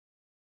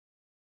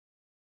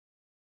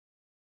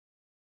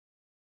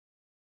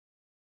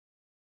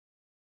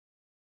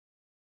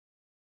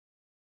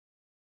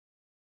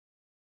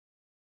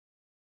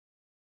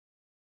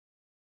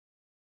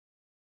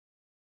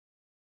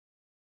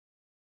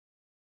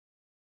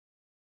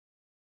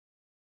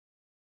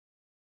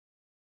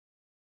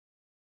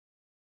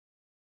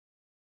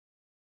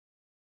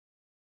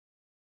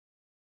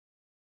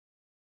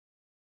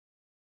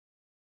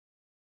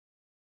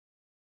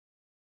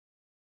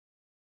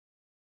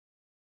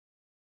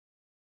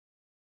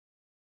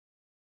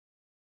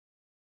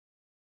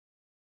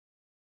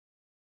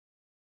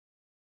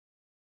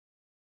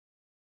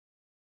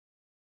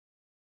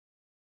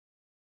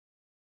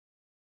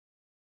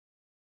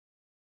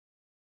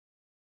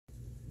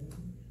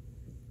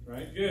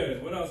Right,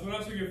 good. What else? What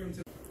else are you from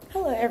today?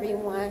 Hello,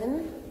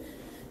 everyone.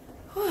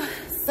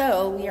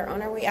 So we are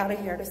on our way out of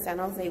here to San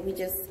Jose. We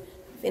just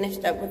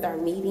finished up with our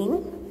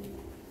meeting,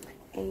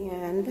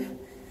 and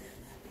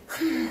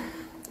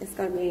it's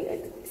going to be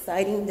an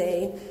exciting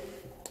day.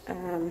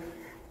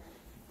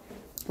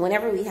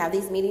 Whenever we have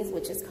these meetings,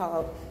 which is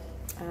called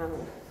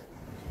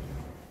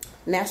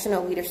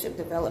National Leadership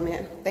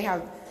Development, they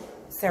have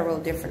several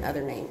different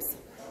other names.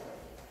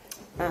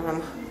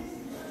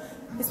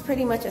 It's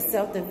pretty much a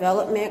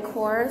self-development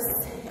course,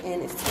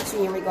 and it's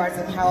teaching in regards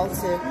of how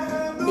to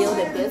build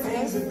a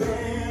business,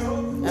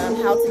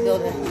 how to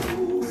build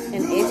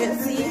an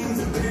agency,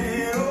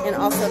 and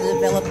also to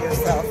develop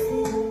yourself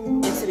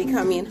into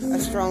becoming a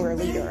stronger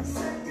leader.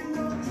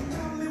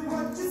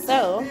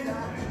 So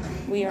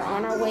we are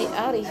on our way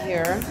out of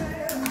here,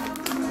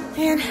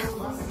 and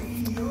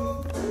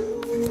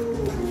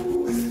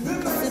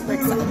super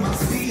excited.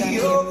 It's gonna be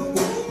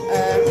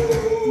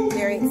a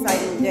very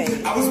exciting day.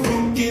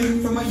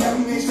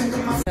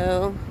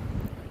 So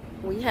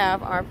we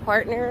have our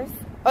partners.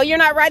 Oh, you're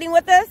not riding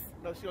with us?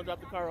 No, she'll drop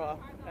the car off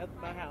at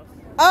my house.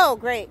 Oh,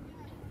 great.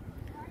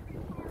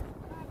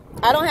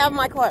 I don't have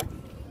my car.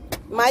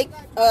 Mike,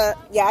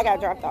 yeah, I got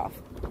dropped off.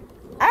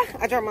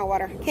 I dropped my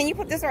water. Can you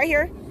put this right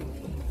here?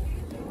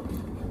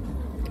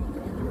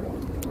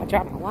 I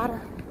dropped my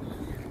water.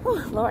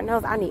 Whew, Lord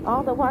knows I need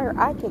all the water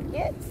I can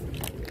get.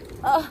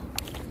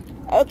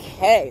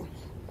 Okay.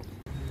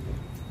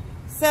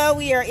 So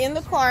we are in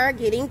the car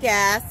getting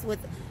gas with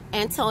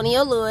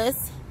Antonio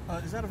Lewis.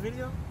 Is that a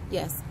video?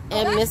 Yes.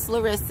 And Miss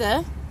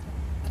Larissa.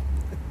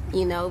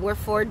 You know, we're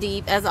 4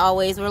 deep as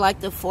always. We're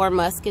like the 4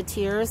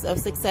 musketeers of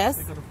success.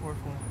 They go to 4-4.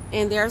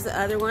 And there's the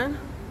other one.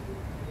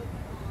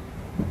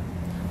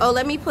 Oh,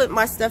 let me put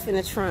my stuff in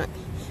the trunk.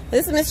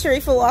 This is Miss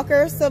Sharifa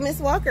Walker. So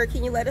Miss Walker,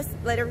 can you let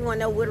everyone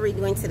know what are we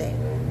doing today?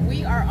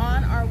 We are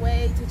on our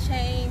way to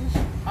change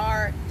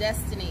our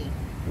destiny.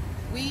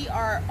 We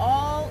are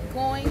all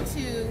going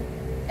to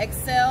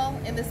excel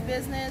in this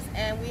business,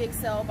 and we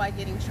excel by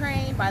getting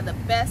trained by the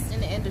best in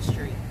the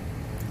industry.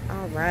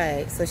 All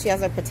right. So she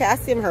has her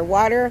potassium, her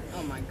water.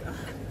 Oh my God.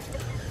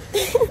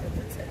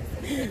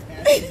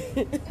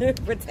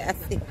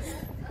 Potassium.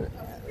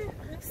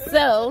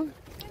 So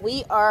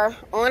we are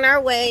on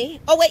our way.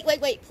 Oh, wait,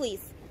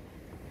 please.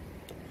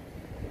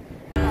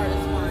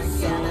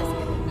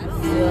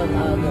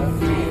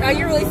 Are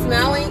you really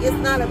smiling? It's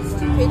not a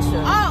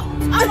picture. Oh,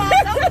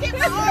 don't get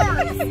my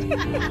arms.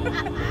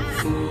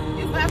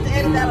 You'll have to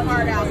edit that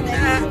part out.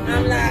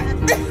 I'm not.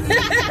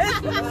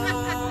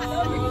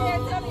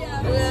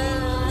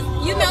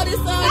 You know this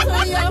song,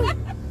 Antonio?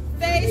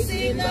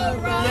 Facing the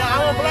road. Yeah,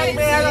 I'm a black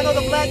man. I know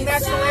the black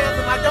national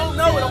anthem. I don't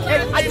know it,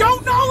 okay? I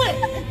don't know it!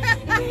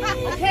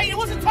 Okay, it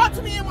wasn't taught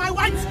to me in my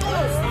white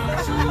schools.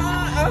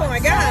 Oh my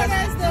God.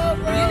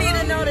 You need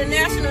to know the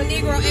national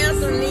Negro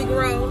anthem,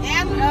 Negro.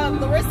 And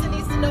Larissa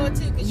needs to know it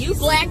too. You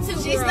black too,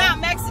 She's girl. not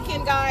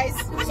Mexican, guys.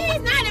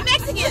 She's not a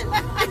Mexican.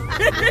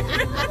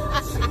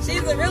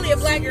 She's really a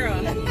black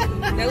girl that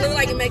looks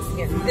like a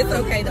Mexican. It's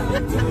okay though.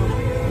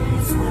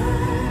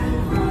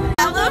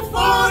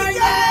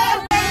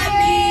 California,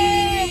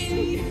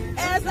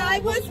 as I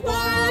was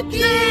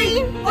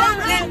walking,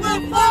 walking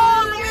with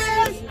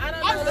forest. I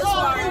don't know this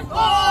part.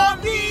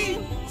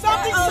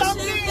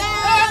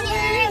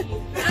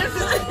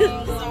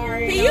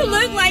 Sorry. You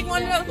look like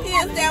one of those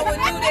kids that would do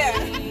that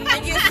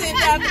and get sent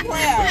out to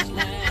class.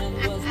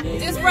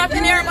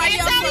 Disrupting everybody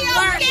else from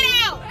learning.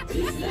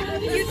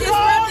 You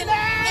disrupting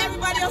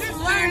everybody else from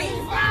learning.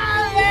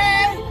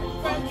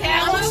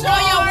 I'm gonna show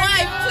your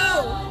wife too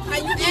how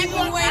you act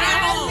when you ain't at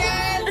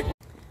home.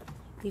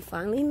 We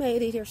finally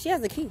made it here. She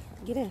has a key.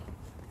 Get in.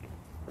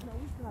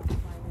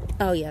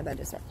 Oh yeah, that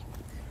is right.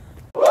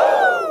 Yeah, I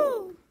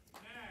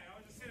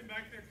was just sitting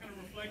back there kind of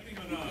reflecting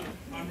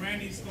on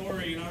Randy's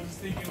story, and I was just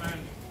thinking, man,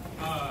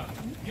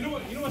 you know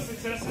what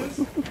success is?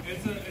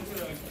 It's a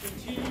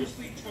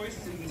continuously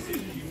choices and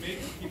decisions you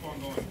make to keep on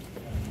going.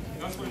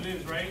 That's what it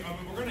is, right? I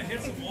mean, we're gonna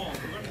hit some walls.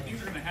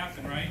 Things are gonna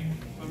happen, right?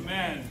 But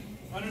man,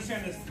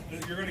 understand this.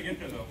 You're gonna get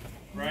there though,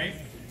 right?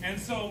 And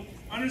so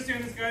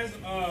understand this, guys.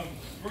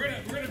 We're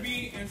gonna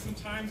be in some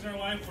times in our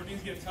life where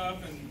things get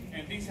tough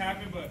and things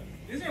happen, but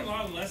isn't there a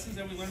lot of lessons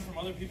that we learn from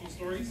other people's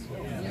stories,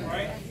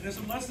 right? And there's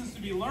some lessons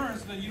to be learned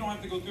so that you don't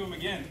have to go through them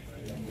again,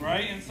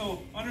 right? And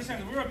so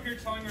understand that we're up here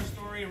telling our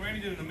story, and Randy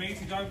did an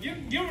amazing job. Give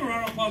him a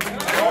round of applause.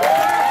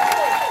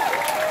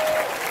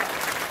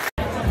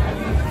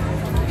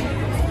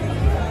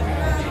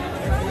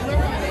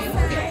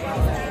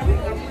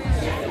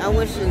 I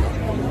wish you.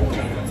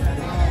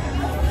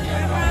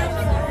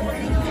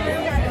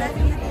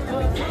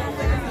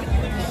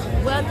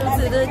 Welcome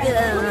to the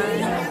gun.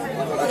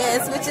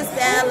 Yeah, switch your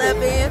style up.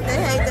 If they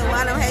hate them,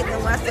 I don't hate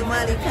them. Watch the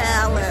money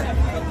pile up.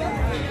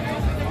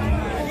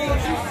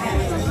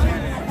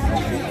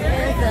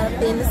 Hands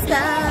up in the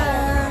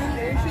sky.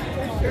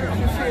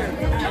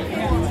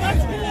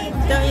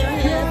 Throw your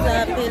hands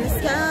up in the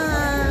sky.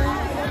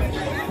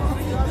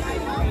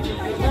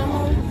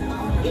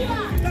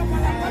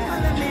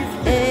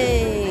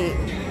 Hey.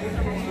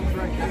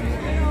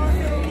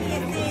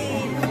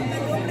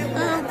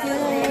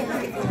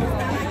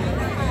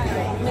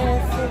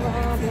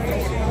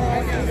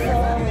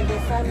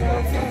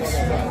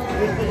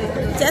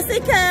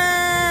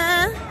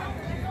 Jessica.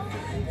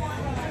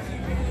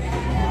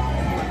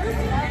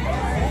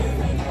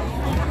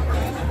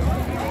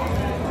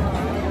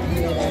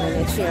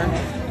 Chair.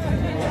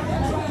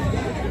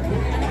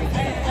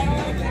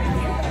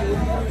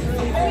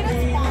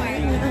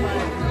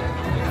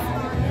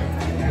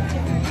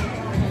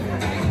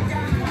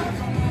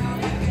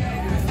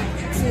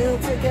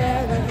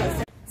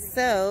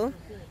 So,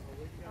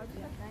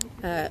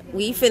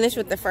 we finished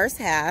with the first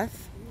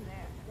half.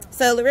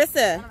 So,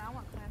 Larissa.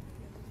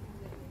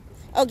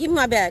 Oh, give me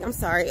my bag. I'm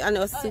sorry. I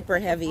know it's super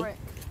heavy.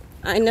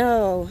 I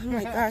know. Oh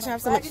my gosh, I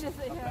have so much.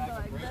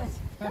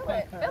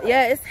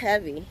 Yeah, it's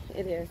heavy.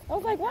 It is. I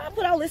was like, why I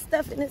put all this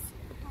stuff in this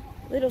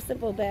little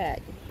simple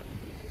bag?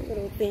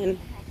 Little thin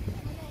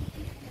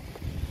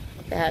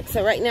bag.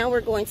 So right now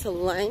we're going to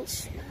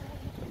lunch.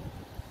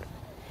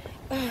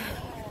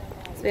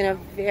 It's been a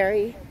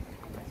very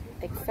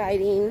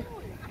exciting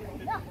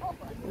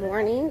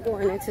morning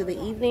going into the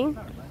evening.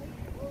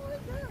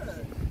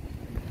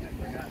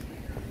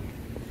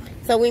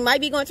 So we might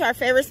be going to our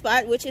favorite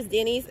spot, which is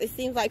Denny's. It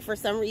seems like for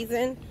some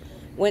reason,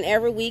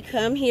 whenever we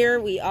come here,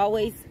 we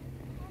always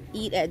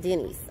eat at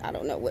Denny's. I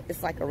don't know what,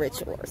 it's like a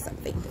ritual or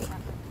something.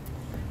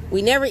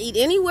 We never eat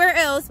anywhere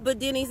else but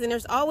Denny's, and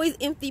there's always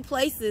empty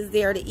places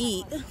there to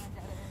eat.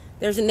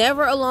 There's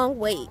never a long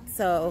wait.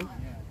 So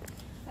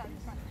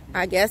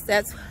I guess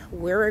that's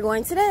where we're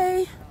going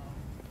today.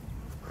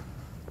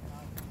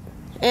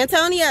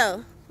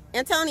 Antonio,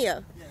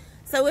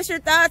 so what's your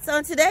thoughts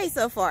on today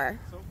so far?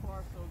 So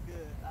far, so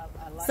good. I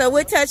like So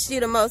what touched you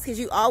the most? Because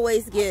you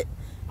always get...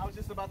 I was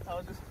just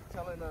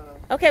telling...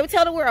 Okay, well,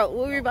 tell the world.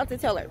 What were you about to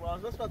tell her? Well, I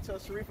was just about to tell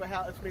Sharifa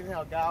how it's been,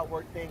 how God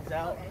worked things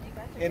out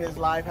in his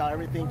life, how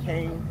everything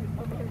came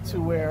to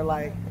where,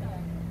 like,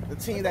 the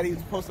team that he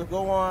was supposed to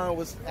go on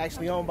was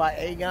actually owned by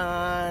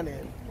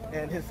Aegon,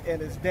 and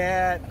his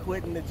dad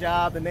quitting the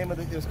job. The name of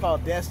it was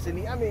called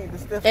Destiny. I mean, the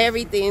stuff.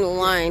 Everything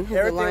aligned.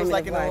 Everything was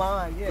like in a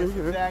line. Yes,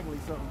 exactly.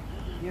 So,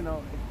 you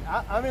know,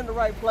 I'm in the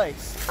right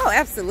place. Oh,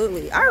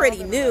 absolutely. I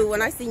already knew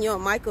when I seen you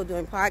and Michael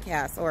doing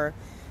podcasts, or,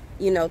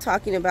 you know,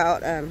 talking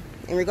about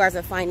in regards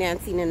to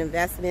financing and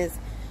investments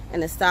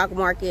and the stock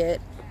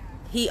market.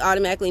 He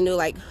automatically knew,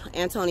 like,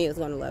 Antonio is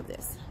going to love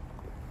this.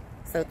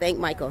 So thank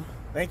Michael.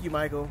 Thank you,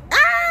 Michael. I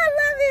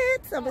love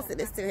it. So I'm gonna send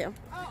this to him.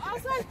 Oh, I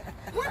was like,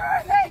 where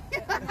are they?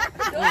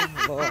 Oh,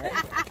 Lord.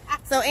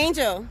 So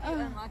Angel,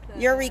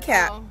 your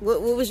recap.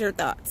 What was your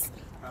thoughts?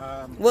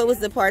 What was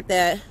the part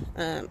that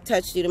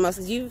touched you the most?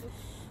 Because you've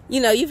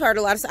heard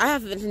a lot of. I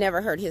have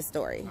never heard his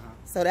story,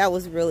 so that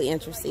was really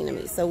interesting to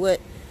me. So what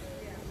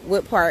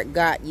part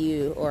got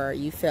you, or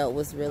you felt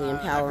was really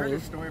empowering? I've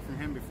heard a story from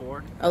him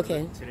before.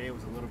 Okay. Today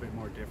was a little bit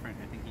more different.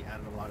 I think he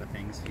added a lot of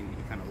things. He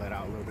kind of let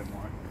out a little bit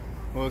more.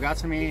 What got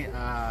to me,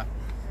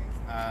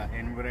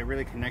 and what I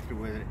really connected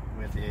with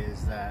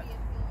is that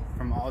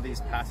from all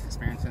these past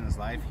experiences in his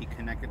life, he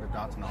connected the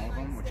dots on all of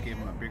them, which gave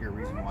him a bigger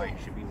reason why he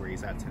should be where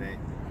he's at today.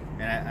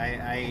 And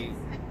I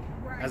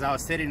as I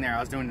was sitting there, I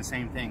was doing the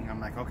same thing. I'm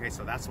like, okay,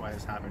 so that's why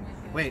this happened.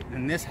 Wait,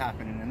 and this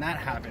happened, and then that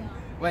happened.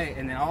 Wait,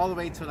 and then all the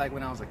way to like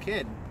when I was a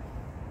kid,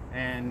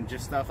 and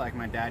just stuff like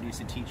my dad used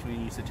to teach me,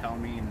 used to tell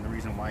me, and the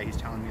reason why he's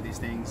telling me these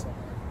things.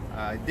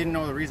 I didn't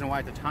know the reason why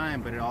at the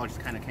time, but it all just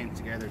kind of came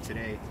together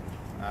today.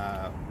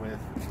 With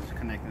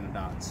connecting the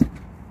dots.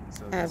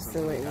 So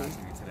absolutely. Got to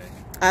me today.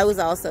 I was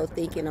also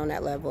thinking on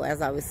that level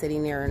as I was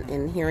sitting there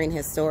and hearing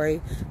his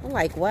story. I'm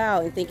like, wow,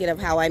 and thinking of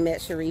how I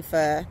met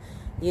Sharifa,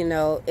 you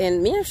know,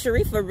 and me and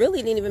Sharifa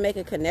really didn't even make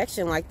a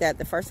connection like that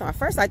the first time. At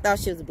first, I thought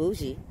she was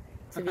bougie,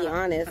 to be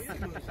honest.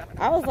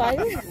 I was like,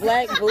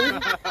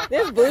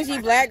 this bougie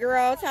black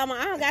girl telling me,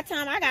 I don't got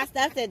time, I got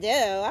stuff to do.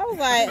 I was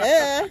like,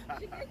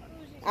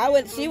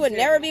 she would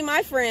never be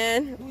my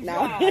friend. No.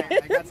 I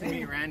got to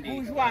meet Randy.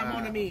 Who's who I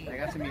want to meet? I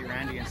got to meet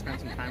Randy and spend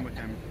some time with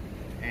him,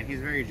 and he's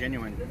very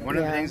genuine. One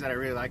of the things that I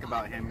really like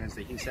about him is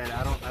that he said,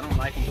 I don't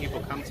like when people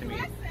come to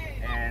me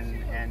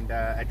and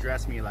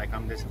address me like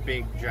I'm this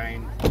big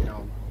giant, you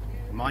know,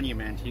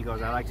 monument. He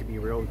goes, I like to be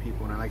real with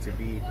people, and I like to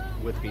be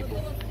with people,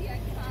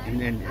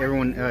 and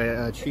everyone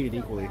treated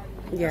equally.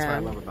 Yeah. That's what I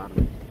love about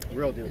him.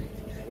 Real dude.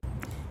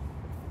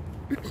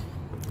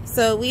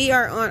 So we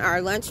are on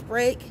our lunch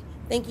break.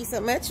 Thank you so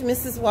much,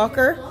 Mrs.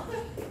 Walker.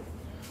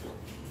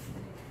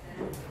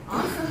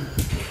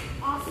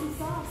 Awesome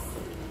sauce.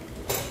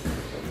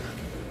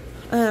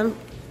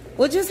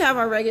 We'll just have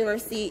our regular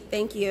seat.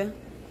 Thank you.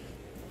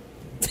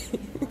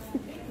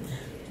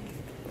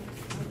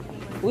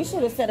 We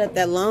should have set up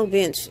that long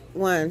bench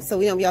one so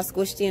we don't be all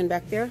squished in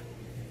back there.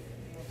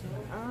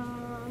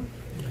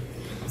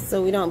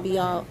 So we don't be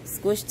all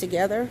squished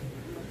together.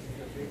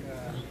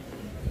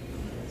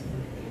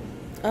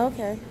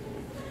 Okay.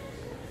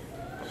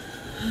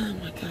 Oh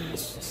my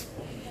gosh.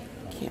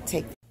 Can't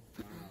take that.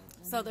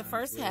 So the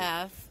first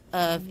half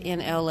of in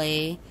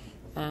LA,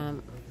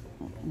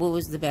 what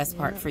was the best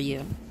part for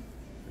you?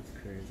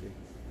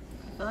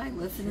 I like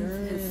listening to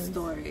his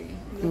story.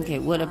 Okay,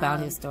 what about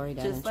his story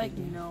that just like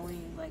intrigued you?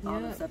 knowing like all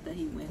the stuff that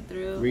he went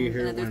through. Were you and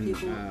here that there's when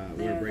people we were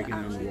there breaking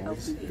that down the actually help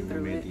walls you get and we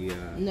through made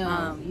it. the No,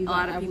 A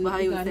lot of people, how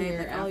we you would got say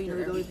here that, oh, you know,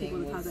 after those people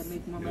everything that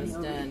make more money was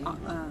over,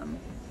 done.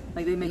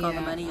 like they make all the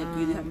Yeah, money and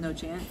you have no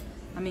chance.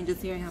 I mean,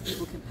 just hearing how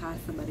people can pass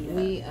somebody up,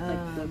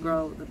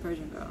 like the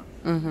Persian girl.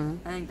 Mm-hmm.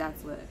 I think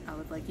that's what I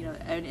was like. You know,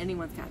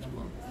 anyone's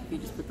catchable if you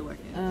just put the work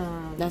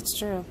in. That's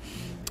true.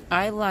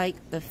 I like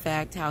the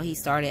fact how he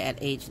started at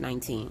age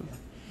 19.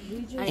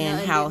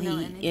 And how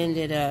he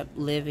ended up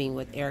living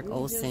with Eric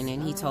Olson,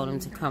 and he told him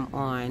to come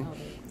on,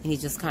 and he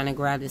just kind of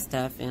grabbed his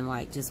stuff and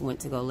like just went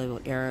to go live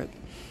with Eric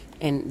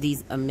and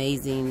these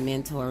amazing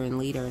mentor and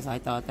leaders. I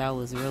thought that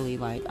was really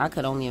like, I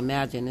could only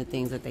imagine the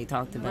things that they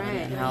talked about in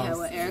that house. Yeah,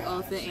 with Eric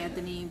Olson,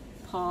 Anthony,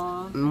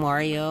 Paul,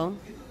 Mario.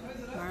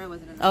 Mario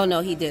wasn't in the Oh no,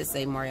 he did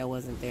say Mario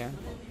wasn't there.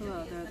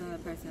 Well, there was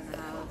another person in the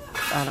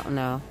house. I don't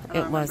know. I don't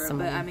It was remember,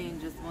 somebody. but I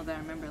mean, just ones I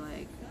remember,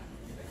 like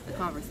the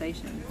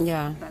conversations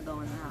Yeah, that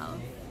go in the house.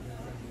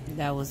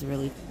 that was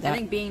really. I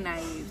think being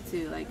naive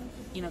too, like,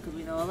 you know, because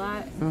we know a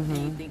lot,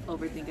 and you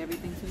overthink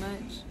everything too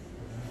much,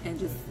 and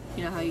just,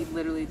 you know, how you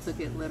literally took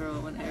it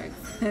literal when Eric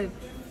said,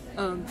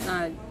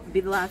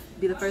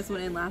 be the first one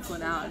in, last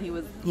one out, and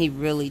he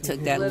really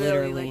took that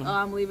literally. like, oh,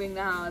 I'm leaving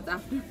now. It's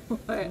after 4,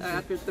 or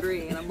after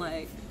 3, and I'm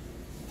like,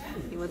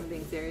 he wasn't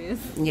being serious.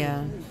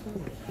 Yeah.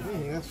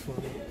 Dang, that's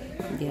funny.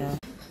 Yeah.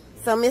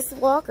 So Miss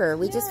Walker,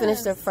 we just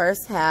finished the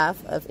first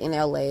half of In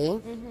LA,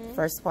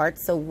 first part.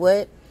 So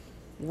what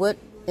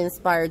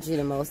inspired you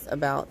the most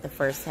about the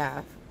first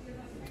half?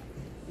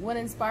 What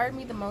inspired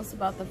me the most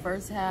about the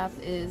first half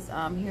is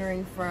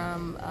hearing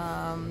from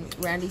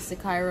Randy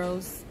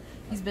Sikairos.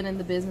 He's been in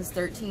the business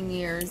 13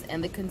 years,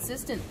 and the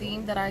consistent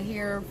theme that I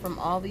hear from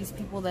all these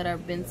people that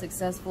have been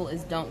successful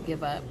is don't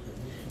give up.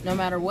 No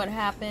matter what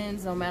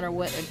happens, no matter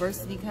what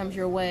adversity comes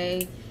your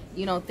way,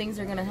 you know, things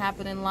are going to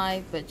happen in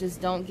life, but just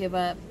don't give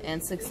up,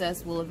 and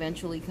success will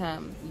eventually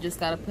come. You just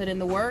got to put in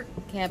the work.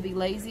 You can't be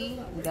lazy.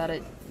 You got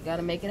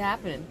to make it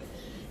happen.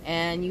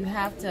 And you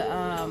have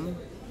to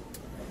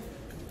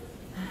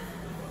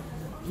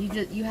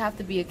you have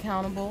to be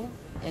accountable,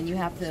 and you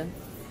have to.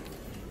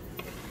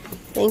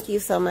 Thank you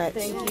so much.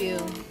 Thank you.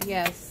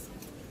 Yes.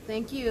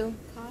 Thank you.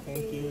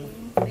 Thank you.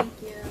 Thank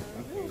you.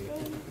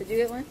 Did you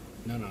get one?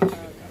 No.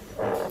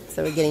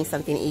 So we're getting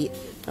something to eat.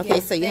 Okay,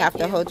 Yes, so you thank have to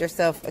you. hold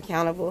yourself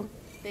accountable.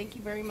 Thank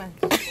you very much.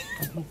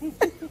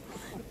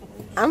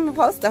 I'm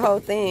supposed to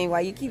hold thing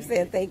while you keep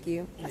saying thank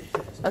you.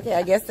 Okay,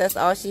 I guess that's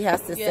all she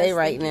has to say Yes,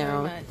 right thank you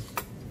now. very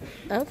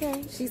much.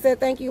 Okay, she said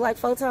thank you like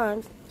 4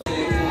 times.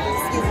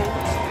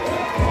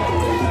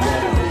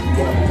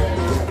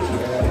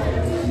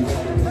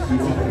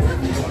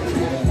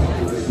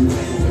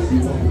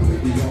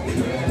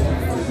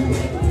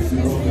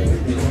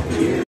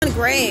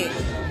 Great.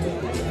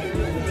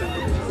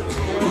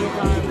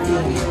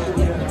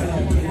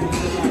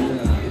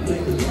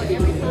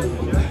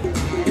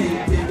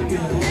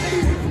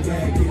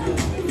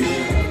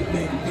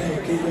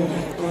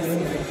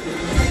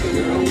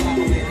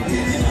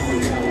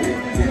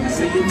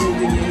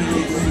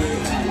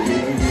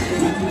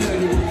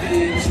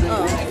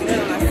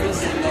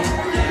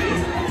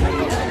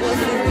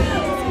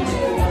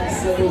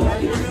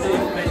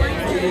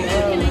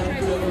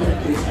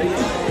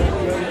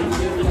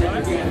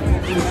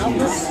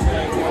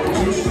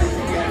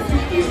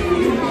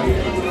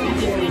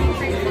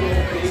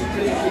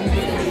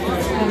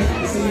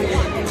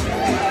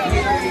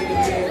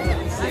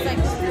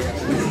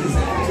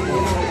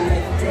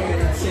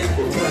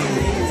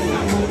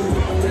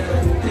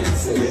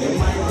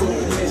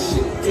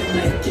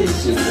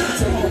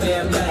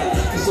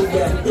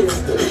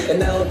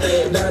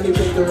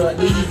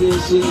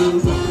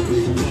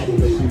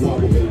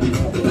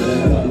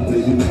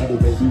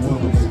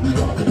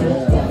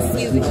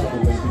 Excuse me.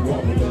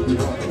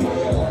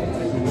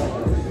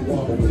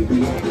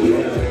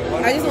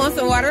 I just want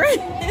some water.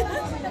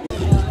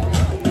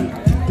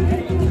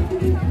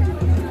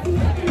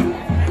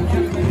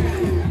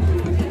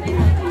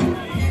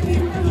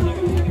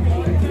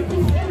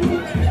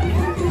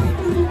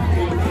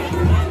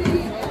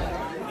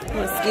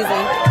 Excuse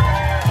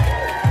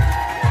me.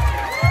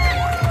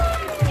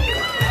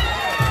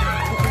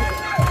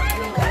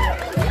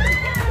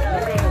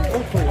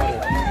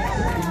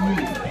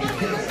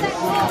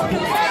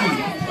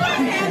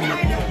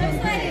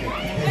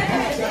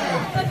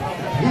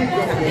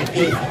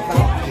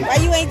 Why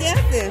you ain't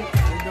dancing?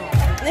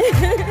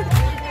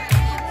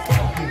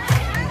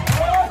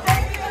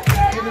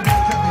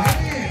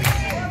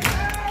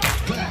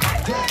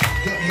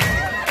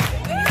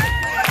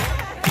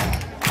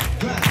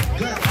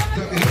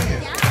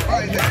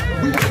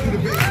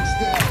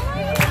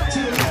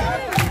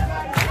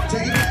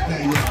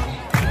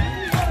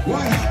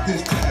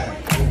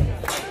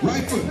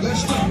 Right foot,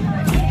 let's start.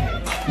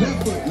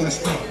 Left foot, let's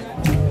start.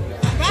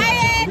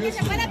 Ryan, get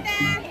your butt up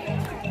there.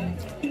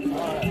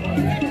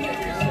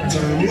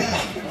 Turn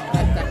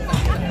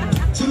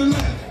left. To the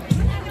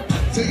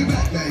left. Take it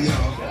back now,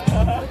 y'all.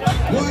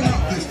 One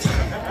up this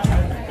time.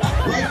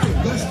 Right foot,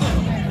 let's start.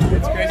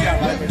 It's crazy how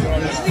life is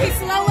going. He's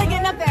slowly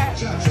getting up there.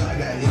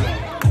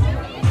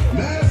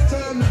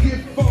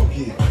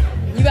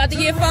 to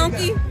get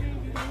funky?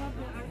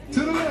 To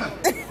the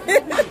left.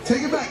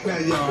 Take it back now,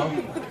 y'all.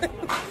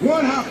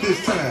 One hop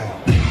this time.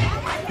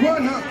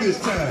 One hop this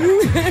time.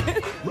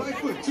 Right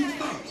foot, 2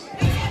 stumps.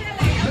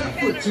 Left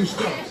foot, 2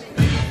 stumps.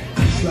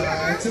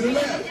 Slide to the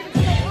left.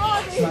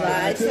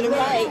 Slide to the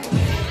right.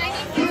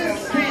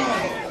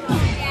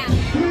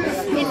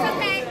 It's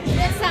okay.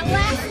 It's that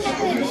last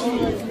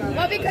one.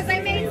 Well, because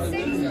I made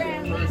 6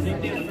 grand.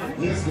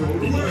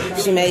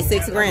 She made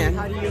 $6 grand.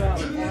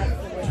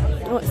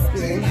 Oh,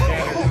 excuse me. You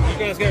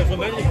guys got some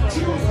menu?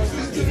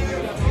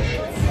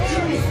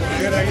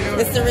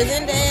 Mr.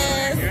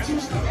 Resendez.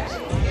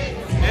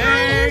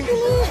 And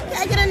I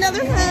get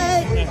another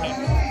hug.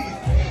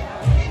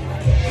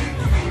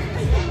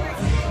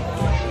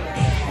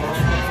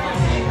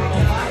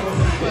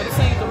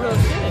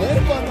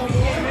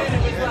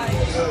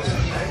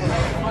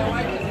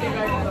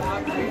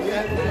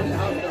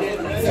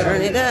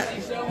 Turn it up.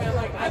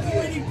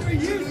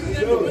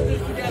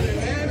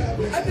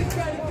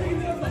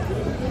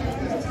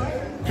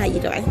 How you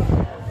doing?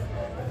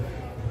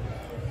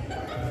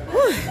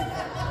 Whew.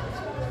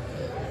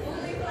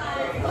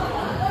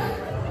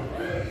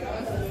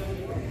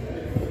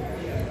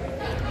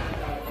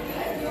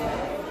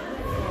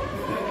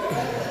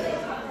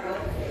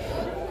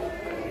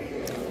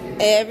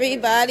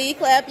 Everybody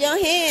clap your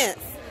hands.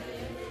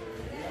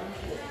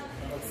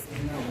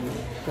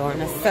 Go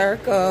in a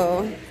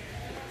circle.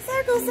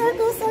 Circle,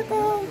 circle,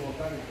 circle.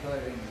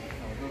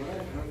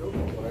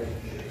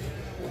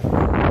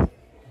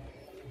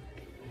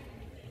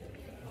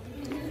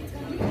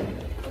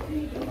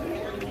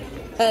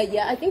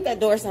 Yeah, I think that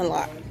door's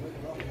unlocked.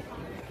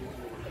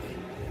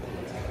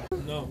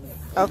 no.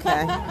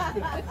 Okay.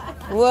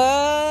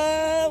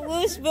 Whoa,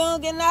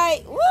 wishbone, good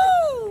night.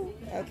 Woo!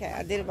 Okay,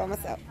 I did it by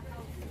myself.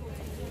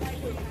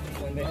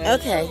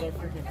 Okay.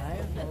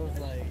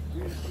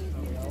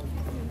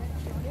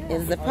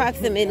 It's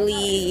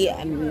approximately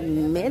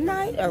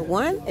midnight or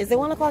 1? Is it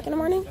 1 o'clock in the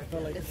morning?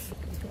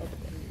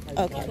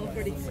 Okay.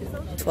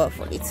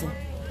 12:42.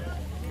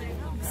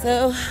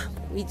 So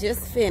we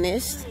just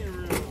finished.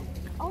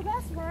 Oh,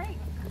 that's right.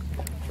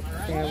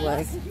 There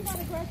was You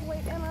gotta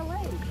graduate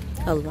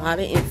MLA. a lot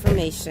of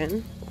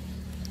information.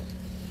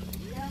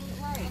 That's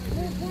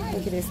right.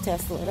 Look at this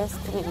Tesla. That's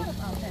clean. We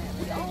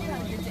all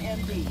gotta get to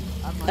MD.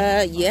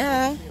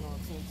 Yeah.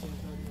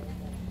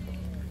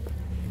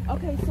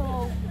 Okay,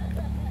 so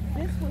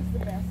this was the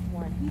best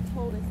one. He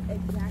told us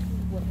exactly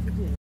what to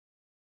do.